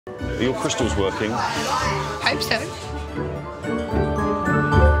Are your crystals working? Hope so.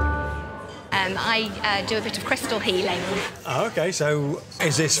 I do a bit of crystal healing. Oh, OK, so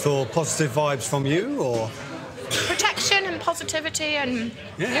is this for positive vibes from you, or...? Protection and positivity and...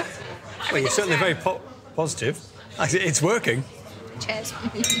 Yeah. Well, you're certainly very positive. It's working. Cheers.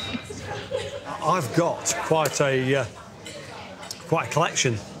 I've got quite a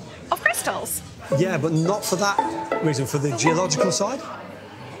collection. Of crystals? Yeah, but not for that reason, for the geological side.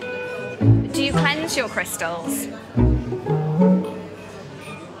 Do you cleanse your crystals?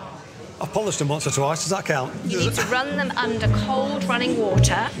 I've polished them once or twice. Does that count? You need to run them under cold running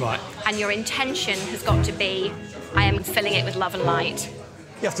water. Right. And your intention has got to be, I am filling it with love and light.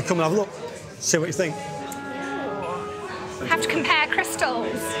 You have to come and have a look, see what you think. Have to compare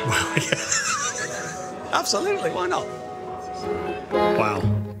crystals. Well, yeah. Absolutely, why not? Wow.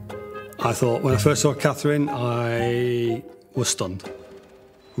 I thought, when I first saw Katherine, I was stunned.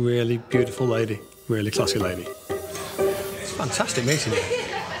 Really beautiful lady, really classy lady. It's fantastic meeting you.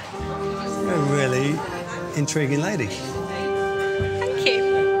 You're a really intriguing lady. Thank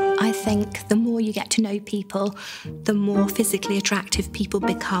you. I think the more you get to know people, the more physically attractive people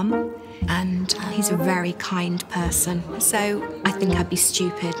become. And he's a very kind person. So I think I'd be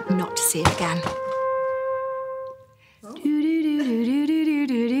stupid not to see it again.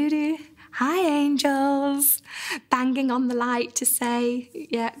 Hi, angels. Banging on the light to say,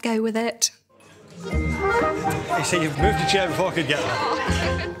 yeah, go with it. You see, you've moved a chair before I could get there.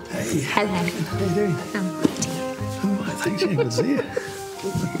 Hey. Hello. How are you doing? I'm good. All right, thanks. Yeah, good to see you.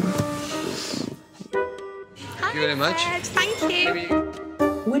 Thank you very much. Thank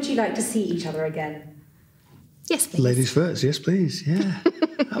you. Would you like to see each other again? Yes, please. Ladies first, yes, please. Yeah,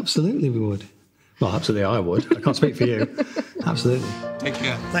 absolutely we would. Well, absolutely I would. I can't speak for you. Absolutely. Take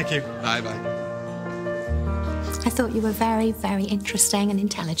care. Thank you. Bye-bye. I thought you were very, very interesting and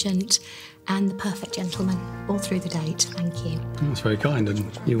intelligent and the perfect gentleman all through the date. Thank you. That's very kind,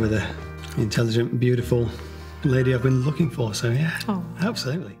 and you were the intelligent, beautiful lady I've been looking for, so yeah,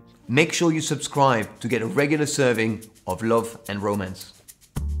 absolutely. Make sure you subscribe to get a regular serving of love and romance.